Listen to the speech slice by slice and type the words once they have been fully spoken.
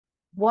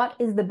What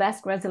is the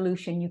best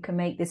resolution you can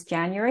make this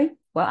January?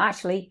 Well,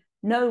 actually,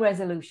 no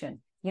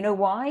resolution. You know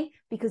why?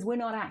 Because we're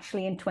not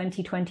actually in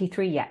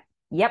 2023 yet.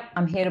 Yep,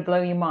 I'm here to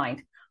blow your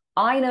mind.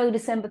 I know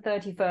December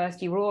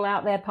 31st, you were all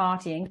out there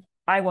partying.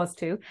 I was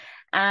too.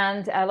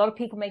 And a lot of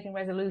people making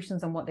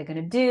resolutions on what they're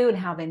going to do and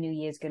how their new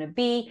year's going to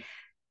be.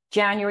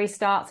 January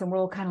starts and we're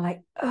all kind of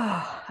like,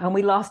 oh, and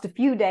we last a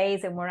few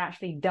days and we're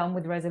actually done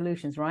with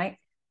resolutions, right?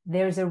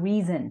 There's a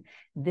reason.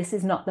 This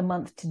is not the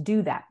month to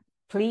do that.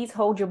 Please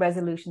hold your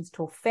resolutions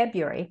till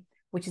February,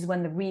 which is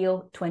when the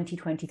real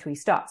 2023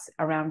 starts,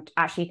 around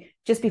actually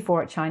just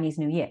before Chinese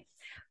New Year.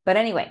 But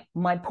anyway,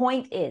 my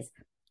point is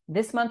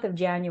this month of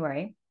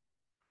January,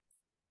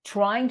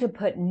 trying to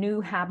put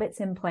new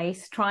habits in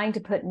place, trying to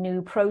put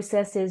new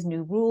processes,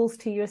 new rules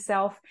to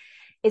yourself,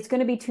 it's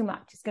going to be too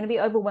much. It's going to be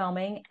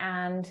overwhelming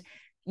and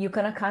you're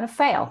going to kind of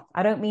fail.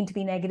 I don't mean to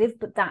be negative,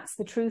 but that's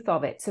the truth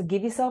of it. So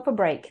give yourself a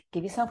break,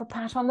 give yourself a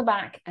pat on the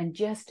back and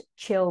just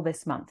chill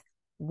this month.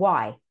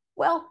 Why?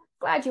 Well,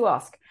 glad you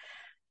asked.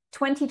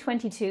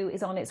 2022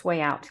 is on its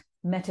way out,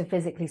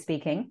 metaphysically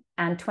speaking,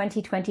 and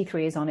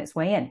 2023 is on its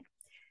way in.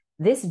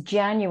 This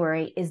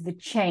January is the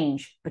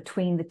change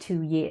between the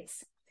 2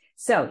 years.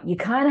 So you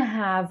kind of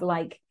have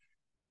like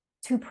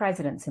two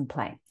presidents in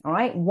play, all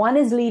right? One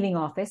is leaving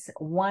office,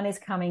 one is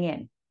coming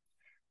in.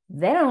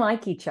 They don't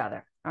like each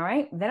other, all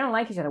right? They don't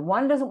like each other.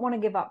 One doesn't want to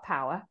give up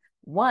power.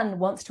 One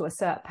wants to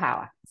assert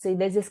power. So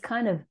there's this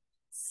kind of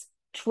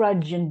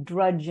drudge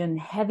and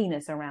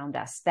heaviness around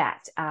us that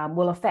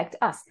will affect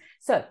us.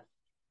 So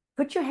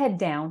put your head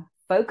down,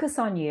 focus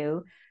on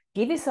you,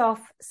 give yourself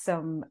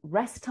some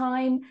rest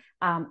time,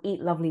 eat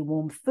lovely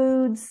warm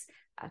foods,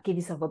 give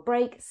yourself a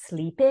break,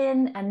 sleep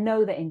in, and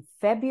know that in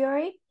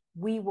February,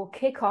 we will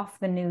kick off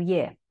the new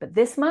year. But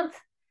this month,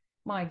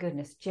 my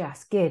goodness,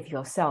 just give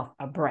yourself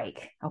a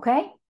break,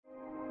 okay?